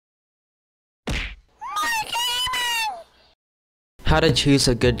How to choose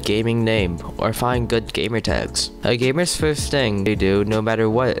a good gaming name or find good gamer tags. A gamer's first thing they do no matter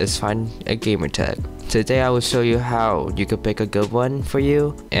what is find a gamer tag. Today I will show you how you could pick a good one for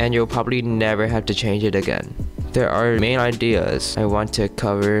you and you'll probably never have to change it again. There are main ideas I want to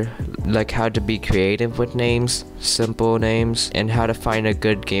cover, like how to be creative with names, simple names, and how to find a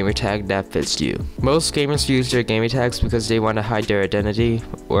good gamer tag that fits you. Most gamers use their gamer tags because they want to hide their identity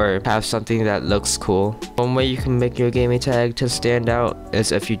or have something that looks cool. One way you can make your gamer tag to stand out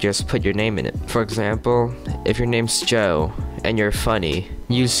is if you just put your name in it. For example, if your name's Joe and you're funny,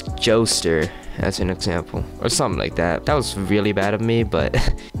 use Joester as an example, or something like that. That was really bad of me, but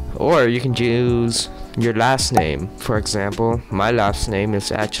or you can use your last name. For example, my last name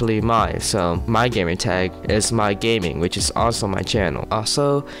is actually Mai, so my gamer tag is Maigaming, which is also my channel.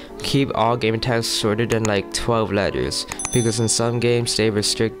 Also, keep all gamer tags shorter than like 12 letters, because in some games they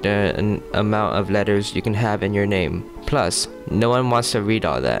restrict the amount of letters you can have in your name. Plus, no one wants to read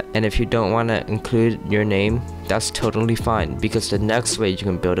all that, and if you don't want to include your name, that's totally fine, because the next way you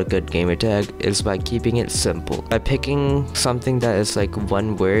can build a good gamer tag is by keeping it simple, by picking something that is like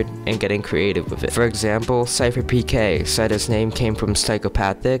one word and getting creative with it. For example, CypherPK said his name came from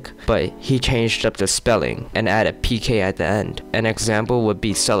psychopathic, but he changed up the spelling and added PK at the end. An example would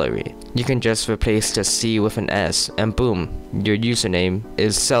be celery. You can just replace the C with an S and boom, your username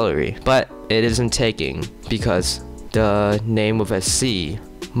is celery. But it isn't taking because the name with a C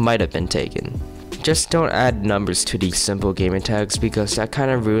might have been taken. Just don't add numbers to these simple gamer tags because that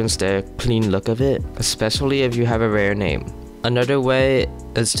kind of ruins the clean look of it, especially if you have a rare name. Another way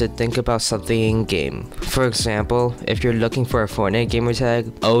is to think about something in game. For example, if you're looking for a Fortnite gamer tag,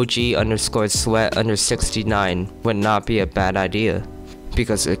 OG_sweat_69 would not be a bad idea,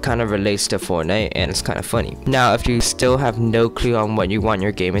 because it kind of relates to Fortnite and it's kind of funny. Now, if you still have no clue on what you want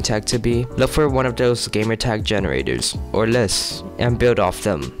your gamer tag to be, look for one of those gamer tag generators or lists and build off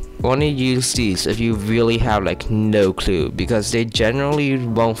them. Only use these if you really have like no clue, because they generally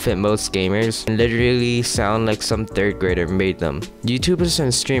won't fit most gamers and literally sound like some third grader made them. YouTubers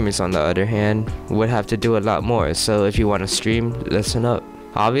and streamers, on the other hand, would have to do a lot more, so if you want to stream, listen up.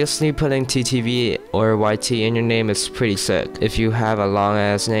 Obviously, putting TTV or YT in your name is pretty sick. If you have a long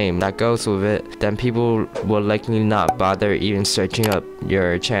ass name that goes with it, then people will likely not bother even searching up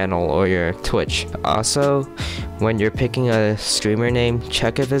your channel or your Twitch. Also, when you're picking a streamer name,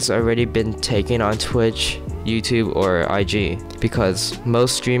 check if it's already been taken on Twitch, YouTube, or IG, because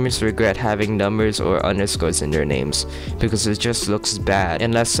most streamers regret having numbers or underscores in their names because it just looks bad.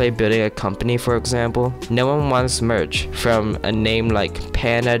 And let's say building a company, for example, no one wants merch from a name like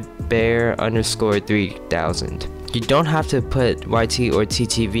PandaBear_3000. You don't have to put YT or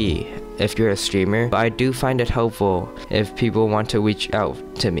TTV if you're a streamer, but I do find it helpful if people want to reach out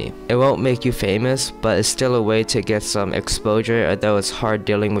to me. It won't make you famous, but it's still a way to get some exposure, although it's hard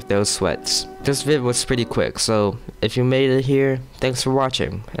dealing with those sweats. This vid was pretty quick, so if you made it here, thanks for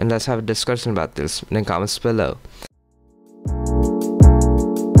watching, and let's have a discussion about this in the comments below.